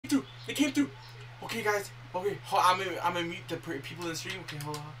It came through. Okay, guys. Okay, I'm gonna mute the people in the stream. Okay,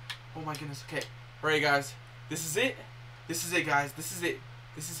 hold on. Oh my goodness. Okay. Alright, guys. This is it. This is it, guys. This is it.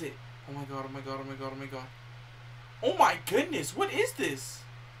 This is it. Oh my god. Oh my god. Oh my god. Oh my god. Oh my goodness. What is this?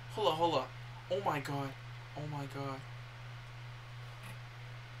 Hold up. Hold up. Oh my god. Oh my god.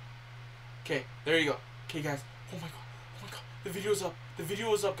 Okay. There you go. Okay, guys. Oh my god. Oh my god. The video's up. The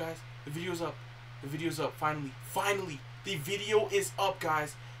video is up, guys. The video's up. The video's up. Finally. Finally. The video is up,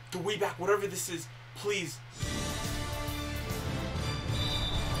 guys. The way back. Whatever this is. Please.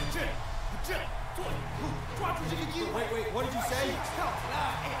 Wait, what did you say?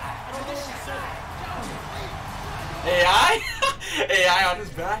 AI? AI on his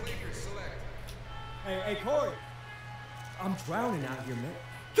back? Hey, Corey. I'm drowning out here, man.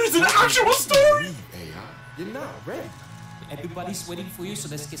 There's an actual story! AI, you're not ready. Everybody's waiting for you, so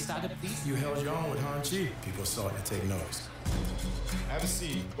let's get started, please. You held your own with Han-Chi. People starting to take notice. Have a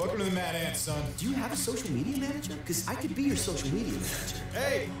seat. Welcome to the Mad Ant, son. Do you have a social media manager? Because I could be your social media manager.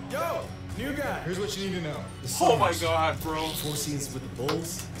 Hey, yo, new guy. Here's what you need to know. Oh my god, bro. 4 seasons with the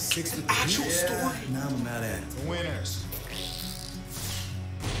Bulls, 6 with the Actual Heat. story. Now I'm a Mad Ant. The winners.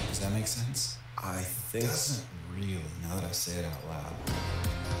 Does that make sense? I think Doesn't really, now that I say it out loud.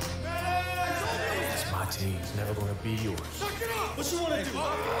 It's my team. It's never gonna be yours. What you want to do?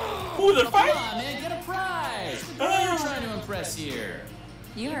 Who the Come fight? on, man, get a prize. Who are you trying to impress here?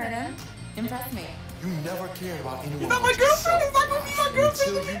 You heard him. Impress me. you never cared about anyone. He's not my but girlfriend. yourself. He's not gonna be my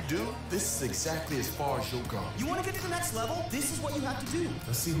girlfriend. Until you do, this is exactly as far as you'll go. You want to get to the next level? This is what you have to do.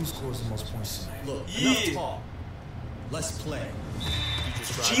 Let's see who scores the most points tonight. Look, Yeah. enough talk. Let's play. You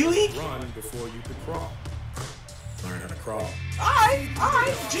just tried G League? to run before you could crawl. Learn how to crawl.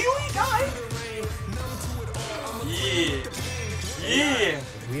 Alright, G League, alright. Yeah. Yeah.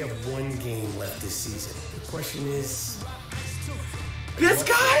 We have 1 game left this season. The question is, This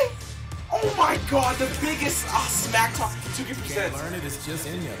guy? Oh my god, the biggest smack talk. 2%. learn it, it's just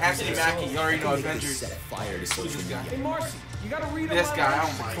in you. Anthony Mackie, you already know Make this Avengers. set fire to Who's social this guy? media. Hey, Marcy, you got to read This guy,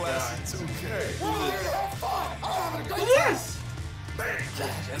 oh my god. Who is this?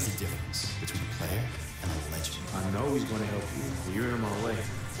 That's the difference between a player and a legend. I know he's gonna help you, but you're in my way.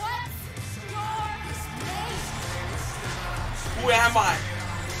 Who am I?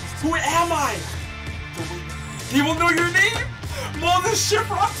 Who am I? He will know your name? Mom, this shit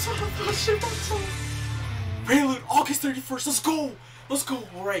rocks. This shit rocks. Prelude, August 31st. Let's go. Let's go.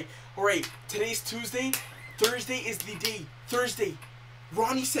 Alright. Alright. Today's Tuesday. Thursday is the day. Thursday.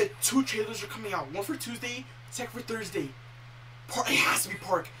 Ronnie said 2 trailers are coming out. One for Tuesday, second for Thursday. It has to be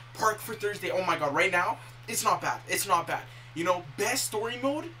Park. Park for Thursday. Oh my god. Right now, it's not bad. It's not bad. You know, best story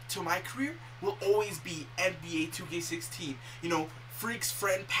mode to my career will always be NBA 2K16. You know, Freak's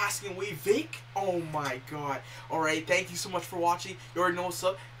friend passing away, Vic. Oh my god. Alright, thank you so much for watching. You already know what's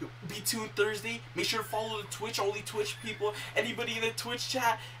up. Be tuned Thursday. Make sure to follow the Twitch, only Twitch people. Anybody in the Twitch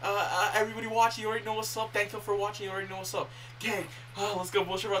chat, everybody watching, you already know what's up. Thank you for watching, you already know what's up. Gang, let's go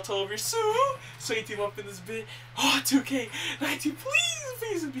bullshit about 12 here soon. So you team up in this bit. 2K, 19,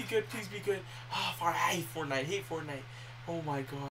 please be good, please be good. I hate Fortnite, Oh my god.